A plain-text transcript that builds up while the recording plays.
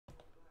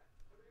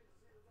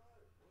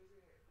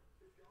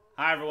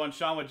Hi everyone,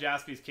 Sean with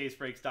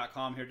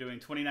JaspysCaseBreaks.com here doing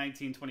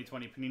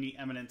 2019-2020 Panini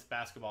Eminence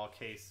basketball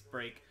case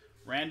break.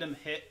 Random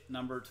hit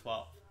number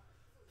 12.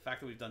 The fact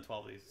that we've done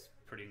 12 of these is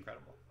pretty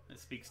incredible. It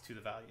speaks to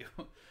the value.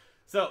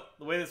 So,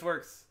 the way this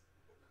works.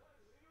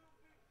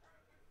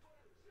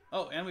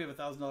 Oh, and we have a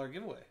 $1,000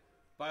 giveaway.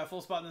 Buy a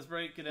full spot in this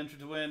break, get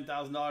entered to win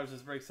 $1,000.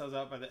 This break sells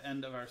out by the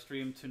end of our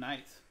stream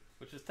tonight,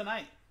 which is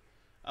tonight.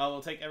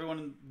 We'll take everyone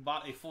who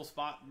bought a full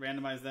spot,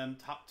 randomize them.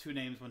 Top 2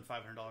 names win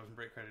 $500 in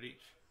break credit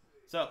each.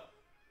 So,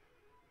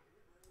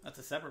 that's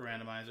a separate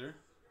randomizer.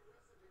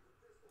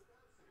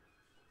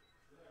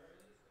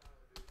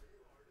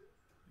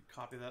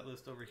 Copy that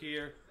list over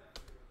here.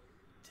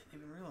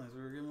 Didn't even realize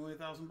we were giving away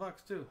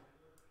 $1,000 too.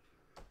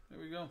 There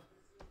we go.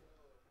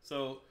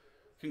 So,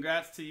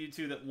 congrats to you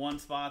two that won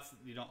spots.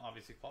 You don't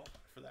obviously qualify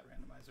for that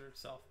randomizer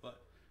itself,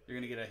 but you're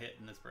going to get a hit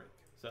in this break.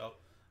 So,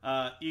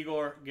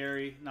 Igor,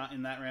 Gary, not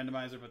in that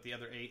randomizer, but the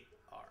other 8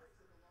 are.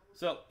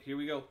 So, here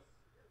we go.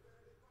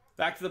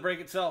 Back to the break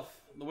itself.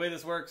 The way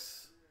this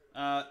works,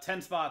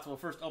 10 spots. We'll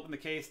first open the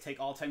case, take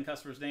all 10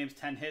 customers' names,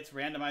 10 hits,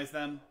 randomize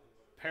them,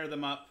 pair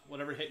them up.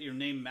 Whatever hit your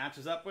name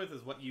matches up with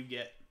is what you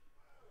get.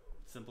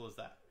 Simple as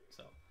that.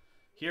 So,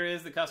 here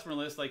is the customer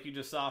list like you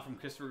just saw from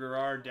Christopher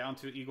Gerard down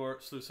to Igor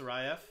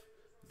Slusarayev.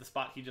 The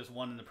spot he just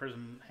won in the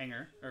Prism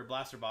hanger, or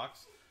blaster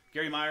box.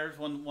 Gary Myers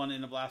won one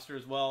in a blaster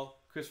as well.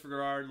 Christopher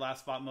Gerard,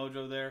 last spot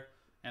mojo there.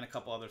 And a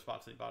couple other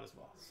spots that he bought as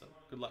well. So,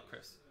 good luck,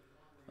 Chris.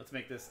 Let's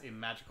make this a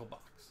magical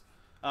box.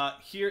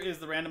 Here is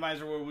the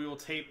randomizer where we will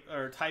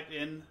type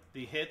in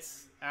the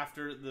hits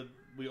after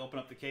we open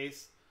up the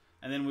case.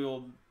 And then we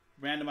will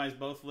randomize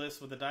both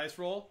lists with a dice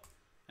roll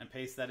and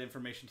paste that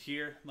information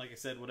here. Like I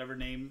said, whatever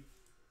name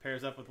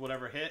pairs up with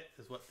whatever hit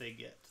is what they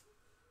get.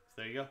 So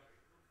there you go.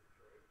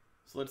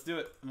 So let's do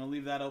it. I'm going to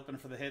leave that open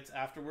for the hits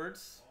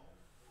afterwards.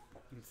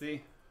 You can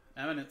see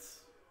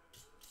Eminence.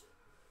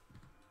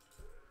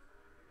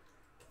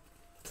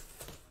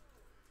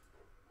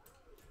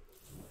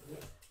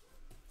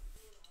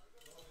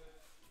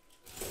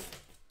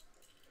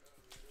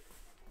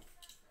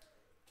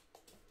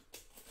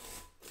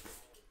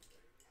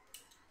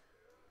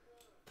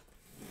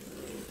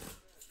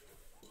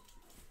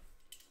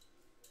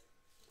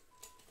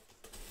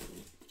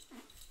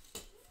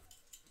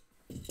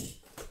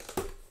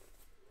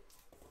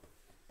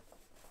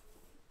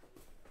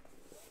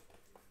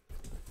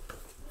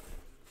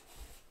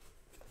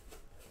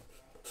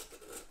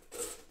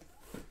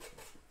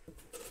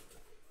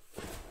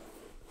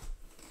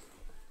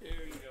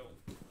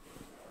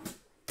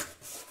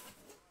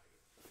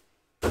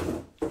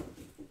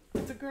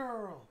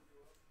 Girl.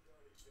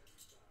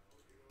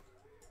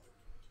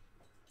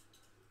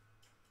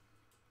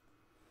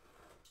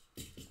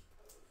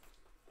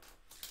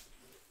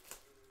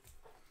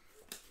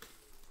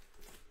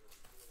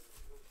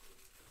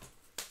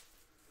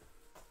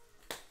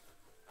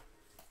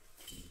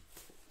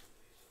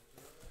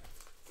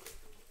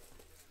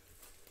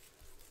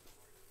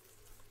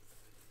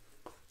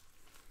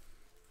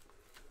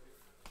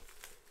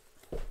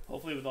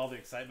 Hopefully with all the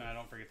excitement I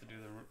don't forget to do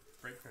the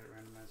break credit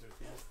randomizer at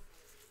the end.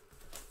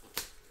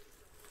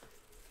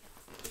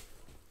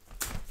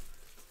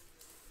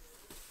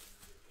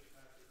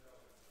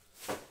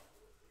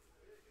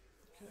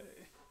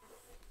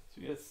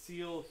 We got a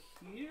seal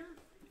here.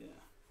 Yeah.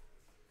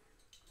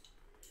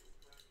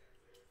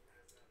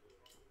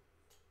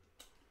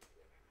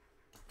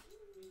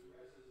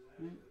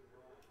 Where's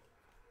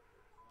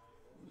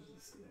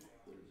the seal?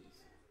 There it is.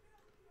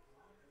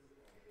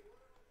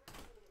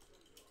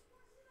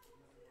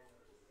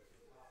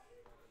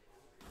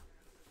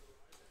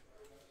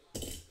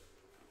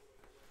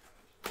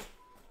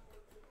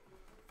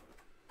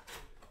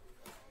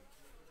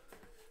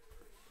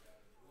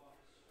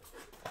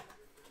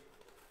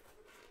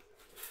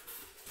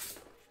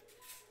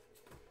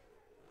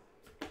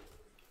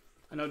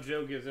 I know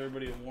Joe gives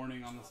everybody a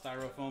warning on the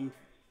styrofoam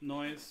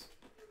noise.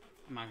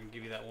 I'm not going to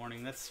give you that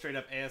warning. That's straight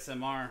up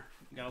ASMR.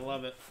 You gotta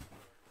love it.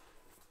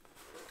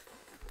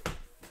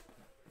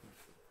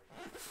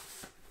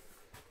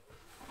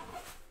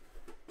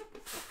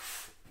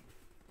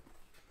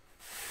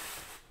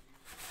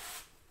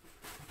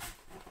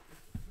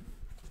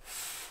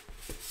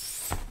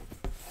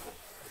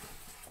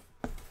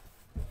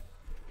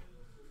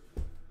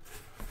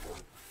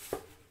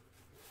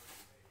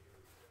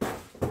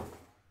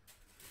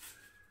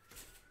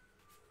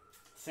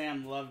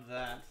 Sam loved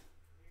that.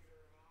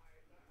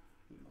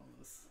 All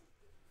this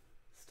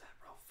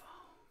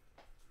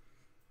styrofoam.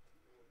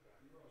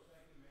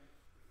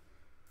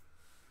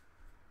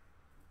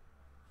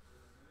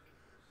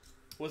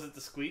 Was it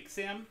the squeak,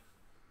 Sam?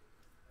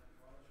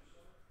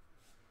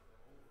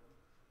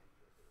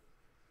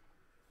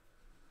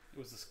 It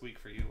was the squeak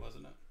for you,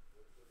 wasn't it?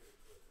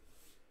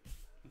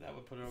 That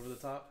would put it over the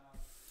top.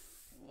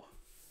 Oh,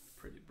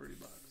 pretty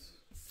box.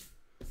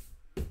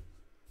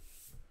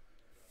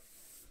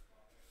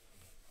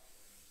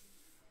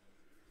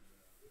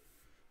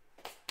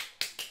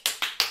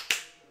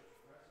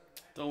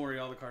 Don't worry,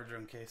 all the cards are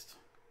encased.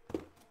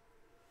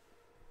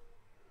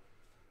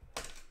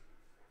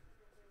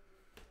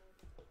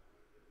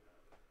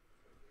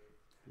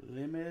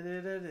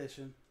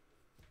 edition.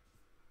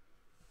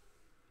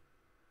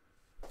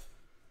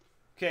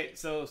 Okay,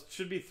 so it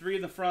should be 3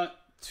 in the front,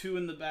 2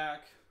 in the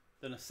back,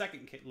 then a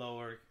second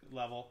lower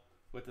level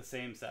with the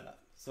same setup.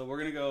 So we're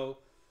going to go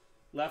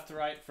left to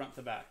right, front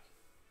to back.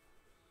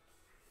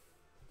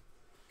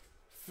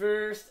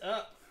 First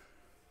up,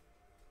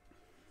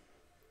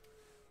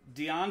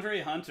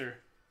 DeAndre Hunter.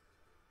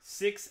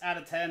 6 out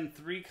of 10,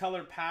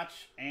 3-color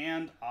patch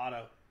and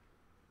auto.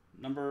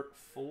 Number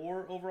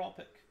 4 overall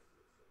pick.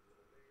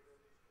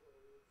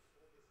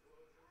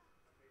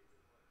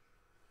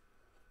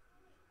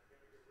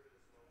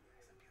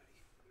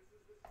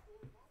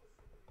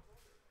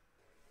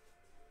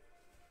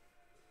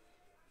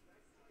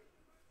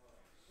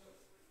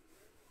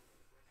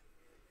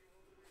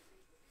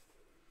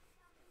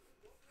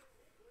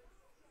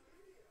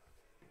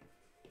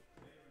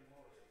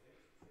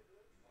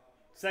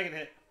 Second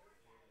hit.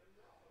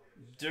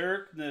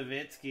 Dirk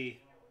Nowitzki.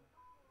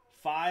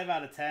 5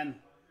 out of 10.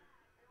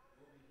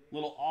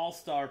 Little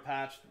all-star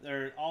patch.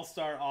 Or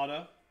all-star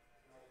auto.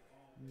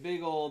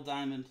 Big old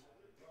diamond.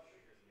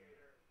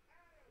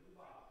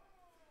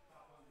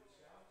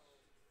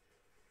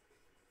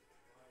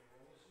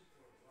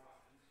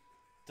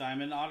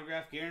 Diamond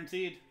autograph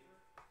guaranteed.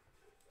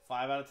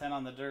 5 out of 10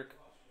 on the Dirk.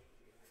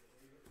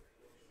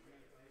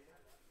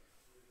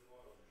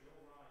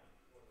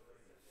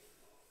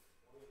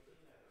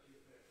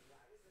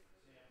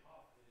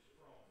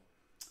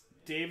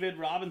 David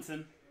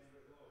Robinson.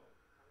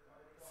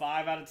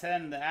 5 out of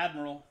 10, the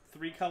Admiral.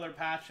 3-color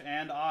patch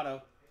and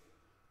auto.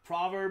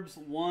 Proverbs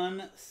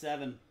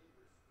 1:7.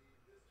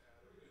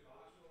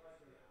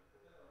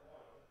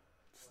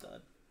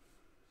 Stud.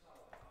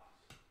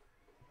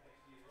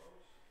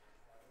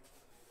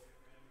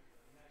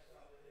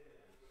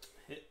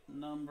 Hit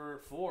number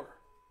 4.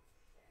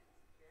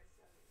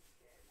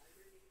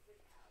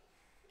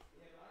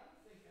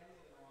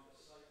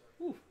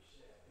 Ooh.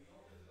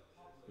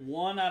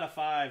 1 out of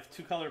 5,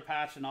 2-color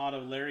patch and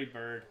auto, Larry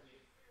Bird.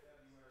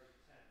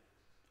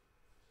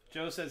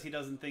 Joe says he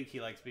doesn't think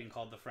he likes being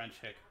called the French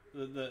Hick.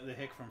 The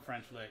Hick from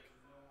French Lick.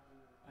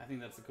 I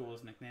think that's the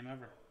coolest nickname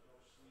ever.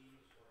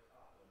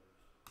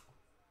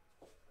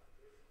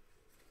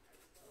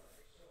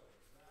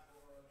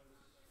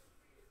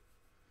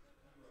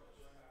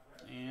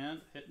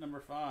 And hit number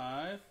 5.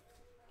 I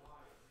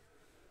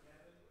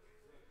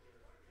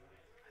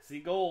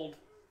see gold.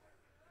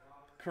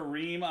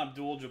 Kareem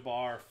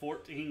Abdul-Jabbar,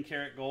 14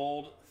 karat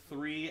gold,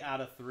 3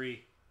 out of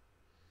 3.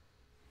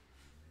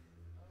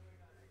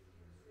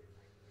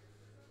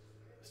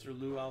 Mr.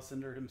 Lou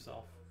Alcindor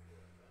himself.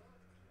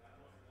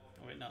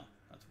 Oh wait, no.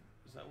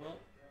 Is that Will?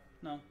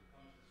 No.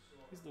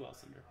 He's Lou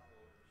Alcindor.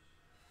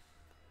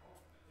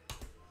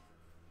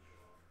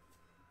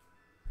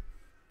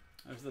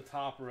 There's the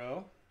top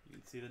row. You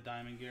can see the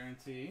diamond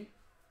guarantee.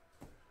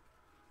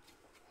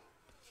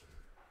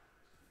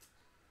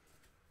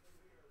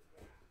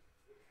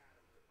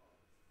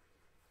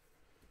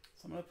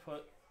 So I'm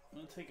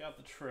gonna take out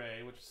the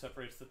tray, which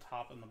separates the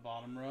top and the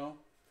bottom row,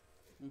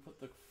 and put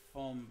the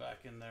foam back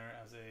in there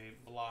as a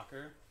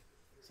blocker,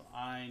 so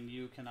I and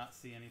you cannot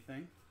see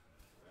anything.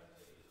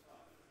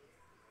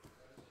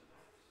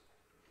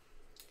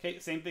 Okay,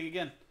 same thing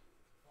again.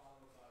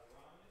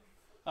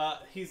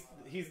 He's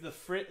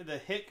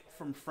the Hick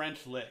from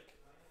French Lick,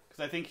 because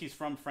I think he's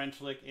from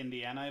French Lick,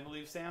 Indiana, I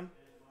believe, Sam.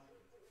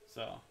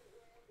 So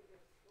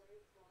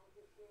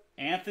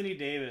Anthony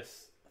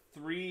Davis,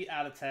 3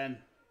 out of 10.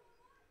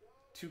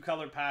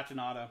 2-color patch and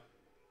auto.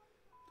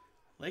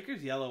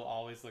 Lakers yellow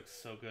always looks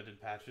so good in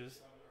patches.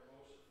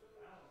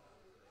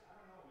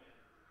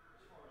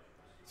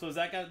 So is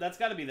that's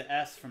got to be the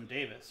S from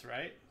Davis,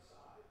 right?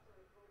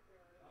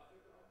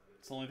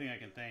 It's the only thing I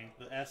can think.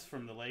 The S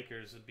from the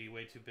Lakers would be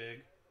way too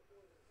big.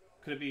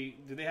 Could it be?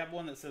 Do they have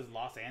one that says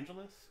Los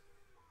Angeles?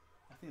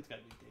 I think it's got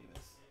to be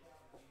Davis.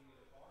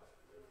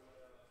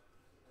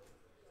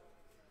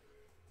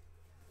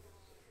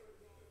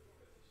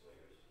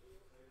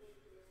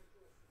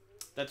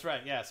 That's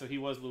right, yeah, so he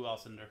was Lou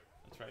Alcindor.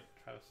 That's right,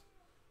 Travis.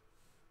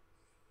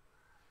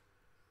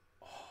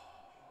 Oh,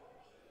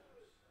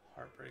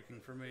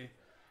 heartbreaking for me.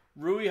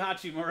 Rui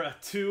Hachimura,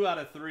 2 out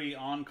of 3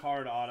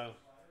 on-card auto.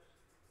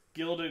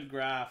 Gilded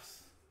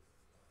graphs.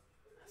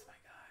 That's my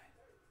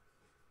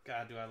guy.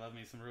 God, do I love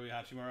me some Rui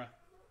Hachimura.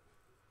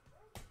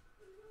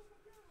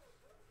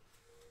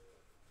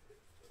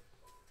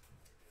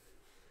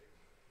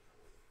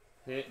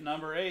 Hit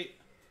number 8.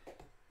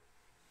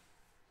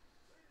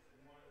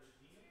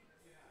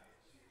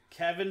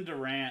 Kevin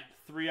Durant,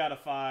 3 out of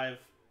 5.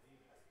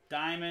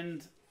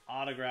 Diamond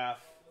autograph.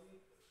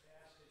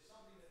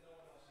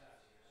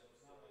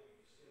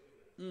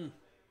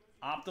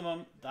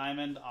 Optimum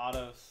Diamond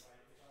autos.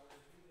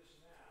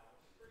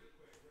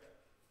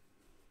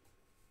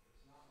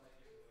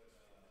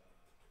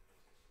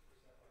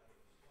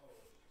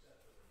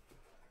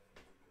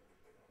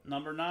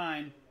 Number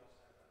 9.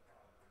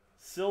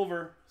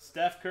 Silver,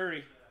 Steph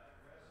Curry.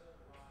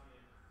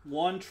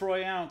 1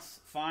 troy ounce,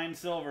 fine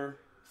silver.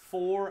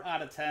 4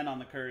 out of 10 on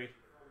the Curry.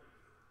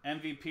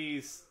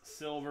 MVP's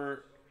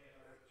silver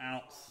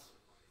ounce.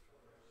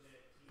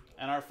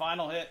 And our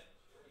final hit,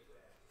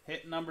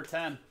 hit number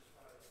 10.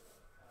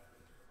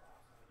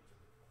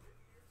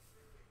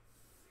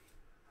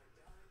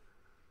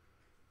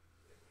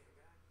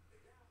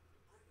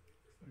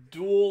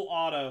 Dual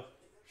auto,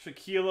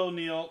 Shaquille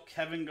O'Neal,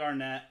 Kevin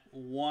Garnett,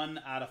 1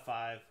 out of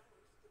 5.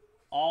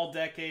 All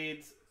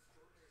decades,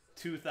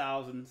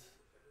 2000s.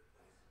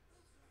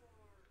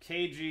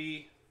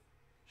 KG,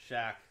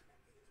 Shaq.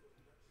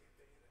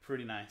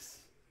 Pretty nice.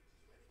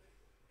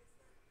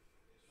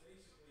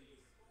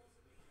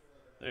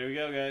 There we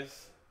go,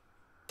 guys.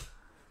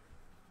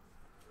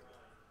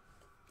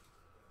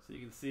 So you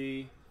can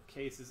see,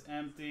 case is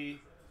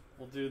empty.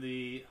 We'll do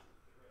the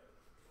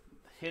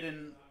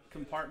hidden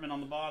compartment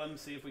on the bottom,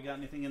 see if we got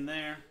anything in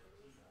there.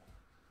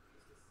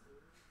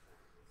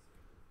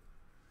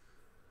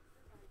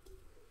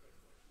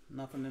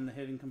 Nothing in the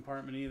hidden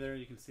compartment either.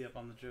 You can see up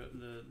on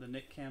the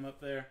Nick cam up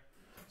there.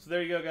 So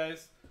there you go,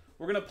 guys.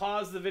 We're going to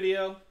pause the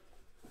video,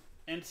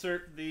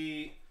 insert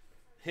the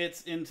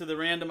hits into the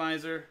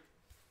randomizer,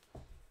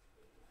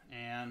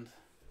 and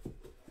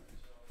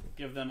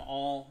give them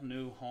all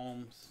new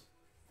homes.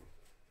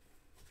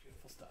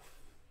 Beautiful stuff.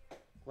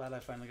 Glad I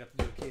finally got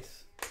to do a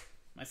case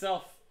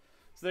myself.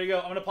 So there you go.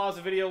 I'm going to pause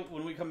the video.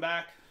 When we come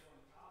back,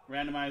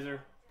 randomizer,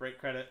 break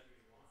credit,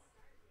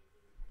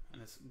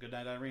 and it's good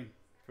night, Irene,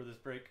 for this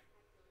break.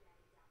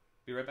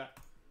 Be right back.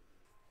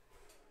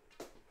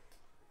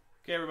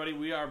 Okay, everybody,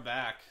 we are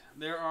back.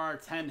 There are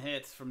 10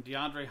 hits from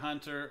DeAndre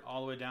Hunter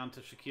all the way down to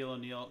Shaquille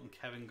O'Neal and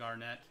Kevin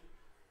Garnett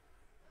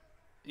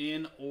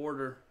in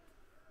order.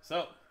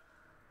 So,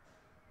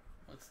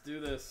 let's do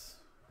this.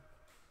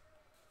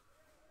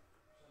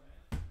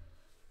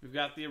 We've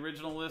got the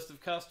original list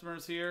of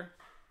customers here.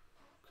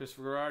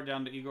 Christopher Garrard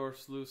down to Igor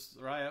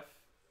Sluzrayev.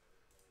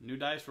 New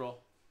dice roll.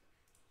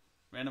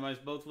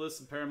 Randomize both lists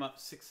and pair them up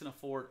 6 and a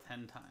 4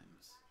 10 times.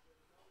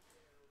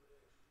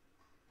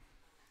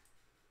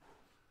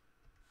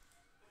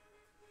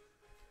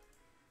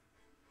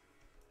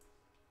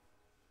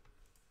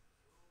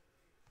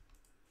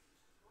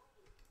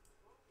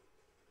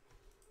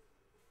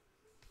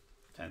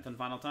 Tenth and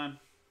final time.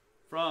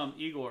 From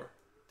Igor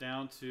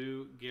down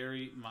to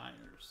Gary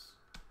Myers.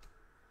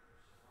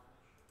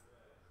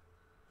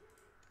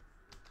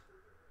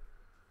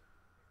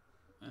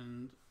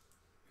 And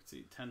let's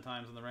see, 10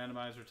 times on the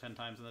randomizer, 10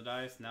 times on the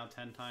dice, now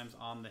 10 times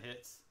on the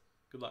hits.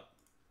 Good luck.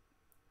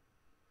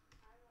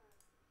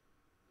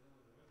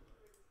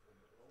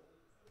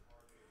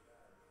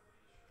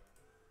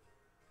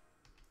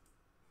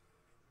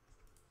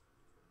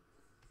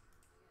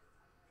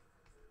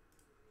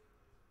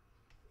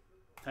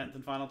 Tenth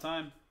and final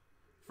time.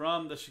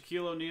 From the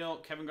Shaquille O'Neal,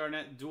 Kevin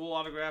Garnett dual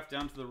autograph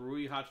down to the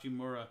Rui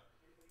Hachimura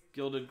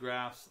Gilded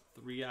Graphs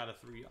 3 out of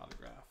 3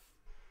 autograph.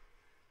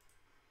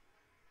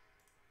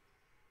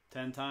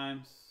 10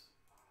 times.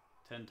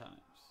 10 times.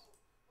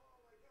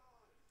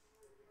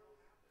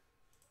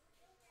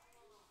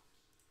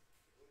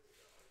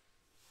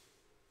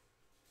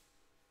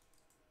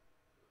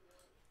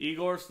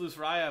 Igor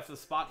Sluzrayev, the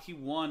spot he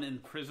won in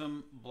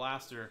Prism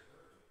Blaster.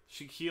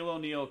 Shaquille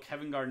O'Neal,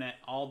 Kevin Garnett,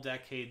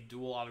 all-decade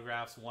dual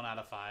autographs, 1 out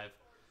of 5.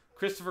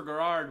 Christopher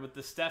Garrard with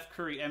the Steph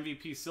Curry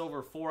MVP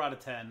Silver, 4 out of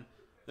 10.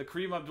 The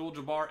Kareem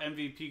Abdul-Jabbar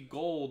MVP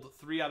Gold,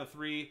 3 out of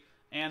 3.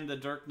 And the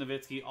Dirk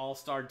Nowitzki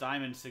All-Star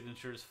Diamond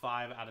Signatures,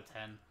 5 out of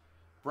 10.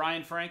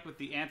 Brian Frank with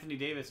the Anthony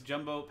Davis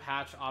Jumbo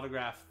Patch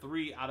Autograph,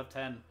 3 out of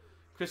 10.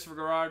 Christopher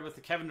Garrard with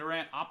the Kevin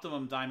Durant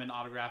Optimum Diamond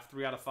Autograph,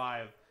 3 out of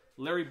 5.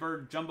 Larry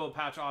Bird Jumbo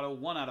Patch Auto,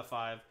 1 out of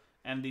 5.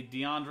 And the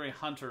DeAndre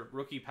Hunter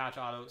Rookie Patch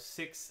Auto,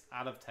 6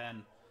 out of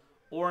 10.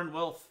 Oren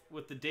Wilf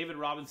with the David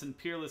Robinson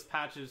Peerless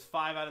Patches,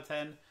 5 out of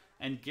 10.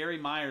 And Gary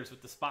Myers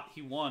with the spot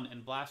he won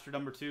in Blaster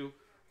number 2,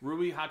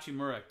 Rui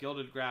Hachimura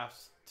Gilded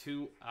Graphs,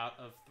 2 out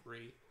of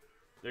 3.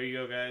 There you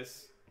go,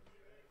 guys.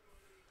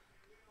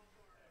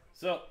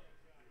 So,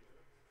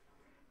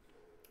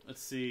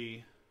 let's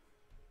see.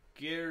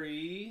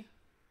 Gary,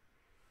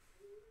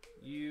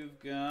 you've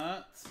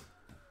got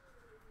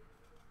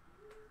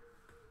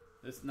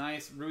this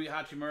nice Rui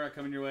Hachimura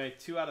coming your way.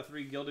 2 out of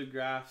 3 Gilded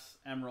Graphs,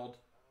 Emerald.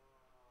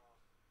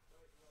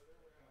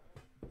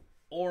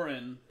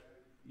 Oren,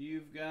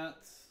 you've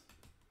got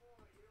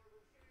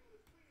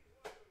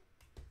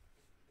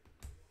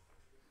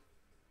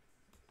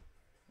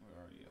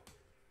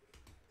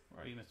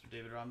Where are you, Mr.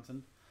 David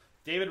Robinson?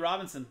 David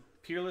Robinson,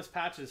 Peerless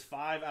Patches,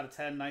 5 out of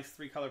 10. Nice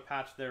 3-color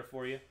patch there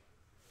for you.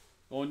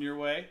 Going your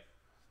way.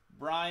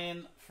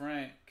 Brian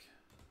Frank.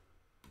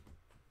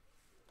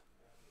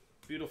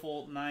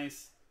 Beautiful,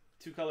 nice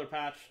 2-color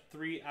patch,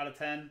 3 out of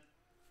 10.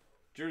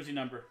 Jersey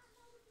number.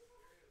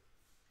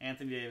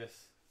 Anthony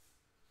Davis.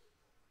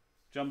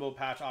 Jumbo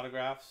patch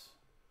autographs.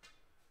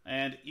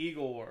 And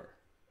Igor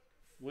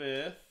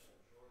with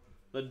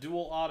the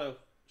dual auto.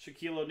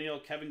 Shaquille O'Neal,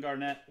 Kevin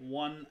Garnett,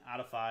 1 out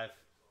of 5.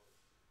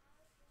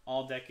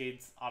 All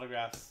decades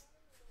autographs.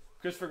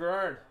 Christopher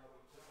Garrard.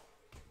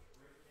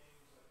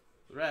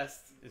 The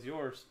rest is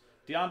yours.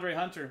 DeAndre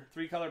Hunter,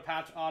 3-color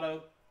patch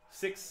auto,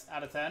 6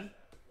 out of 10.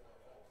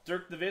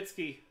 Dirk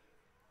Nowitzki,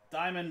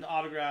 diamond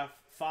autograph,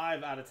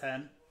 5 out of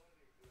 10.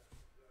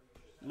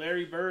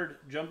 Larry Bird,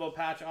 Jumbo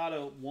Patch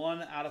Auto,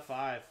 1 out of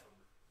 5.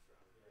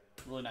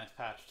 Really nice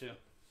patch, too.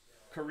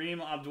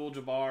 Kareem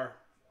Abdul-Jabbar,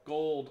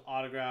 Gold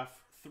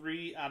Autograph,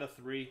 3 out of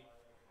 3.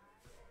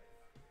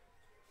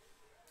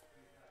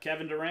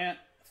 Kevin Durant,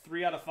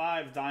 3 out of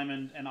 5,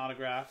 Diamond and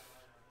Autograph.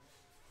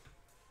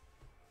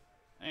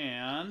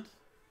 And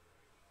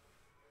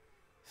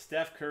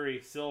Steph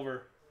Curry,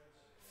 Silver,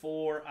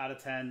 4 out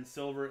of 10,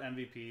 Silver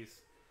MVPs.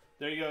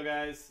 There you go,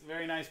 guys.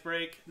 Very nice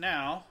break.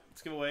 Now,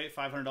 let's give away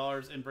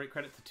 $500 in break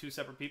credit to 2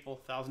 separate people,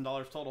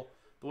 $1,000 total.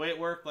 The way it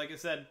worked, like I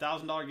said,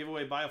 $1,000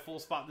 giveaway. Buy a full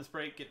spot in this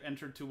break, get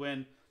entered to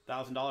win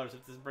 $1,000.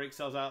 If this break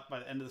sells out by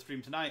the end of the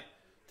stream tonight,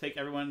 take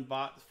everyone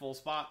bought full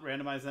spot,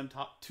 randomize them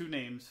top 2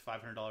 names,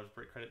 $500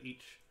 break credit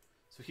each.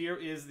 So here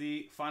is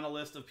the final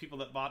list of people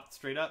that bought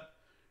straight up.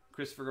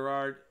 Christopher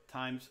Garrard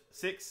times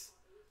 6,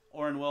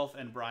 Oren Wolf,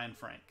 and Brian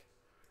Frank.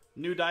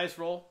 New dice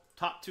roll,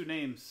 top 2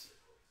 names.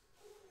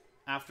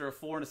 After a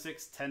 4 and a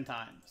 6, 10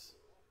 times.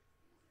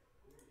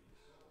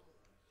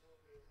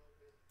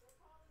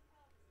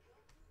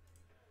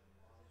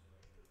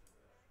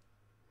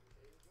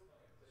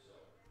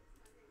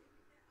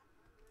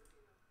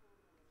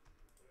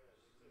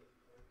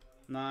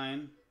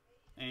 Nine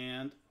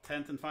and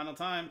 10th and final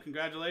time.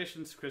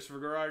 Congratulations, Christopher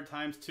Garrard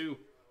times 2. You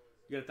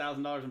get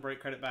 $1,000 in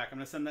break credit back. I'm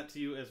going to send that to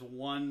you as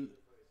 1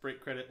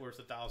 break credit worth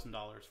 $1,000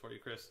 for you,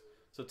 Chris.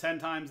 So 10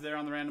 times there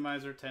on the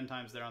randomizer, 10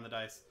 times there on the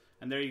dice.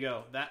 And there you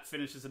go. That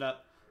finishes it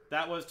up.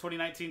 That was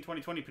 2019-2020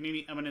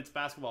 Panini Eminence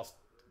Basketball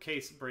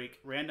Case Break.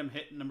 Random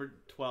hit number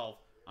 12.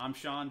 I'm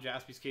Sean,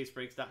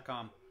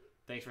 JaspysCaseBreaks.com.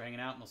 Thanks for hanging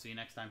out, and we'll see you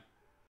next time.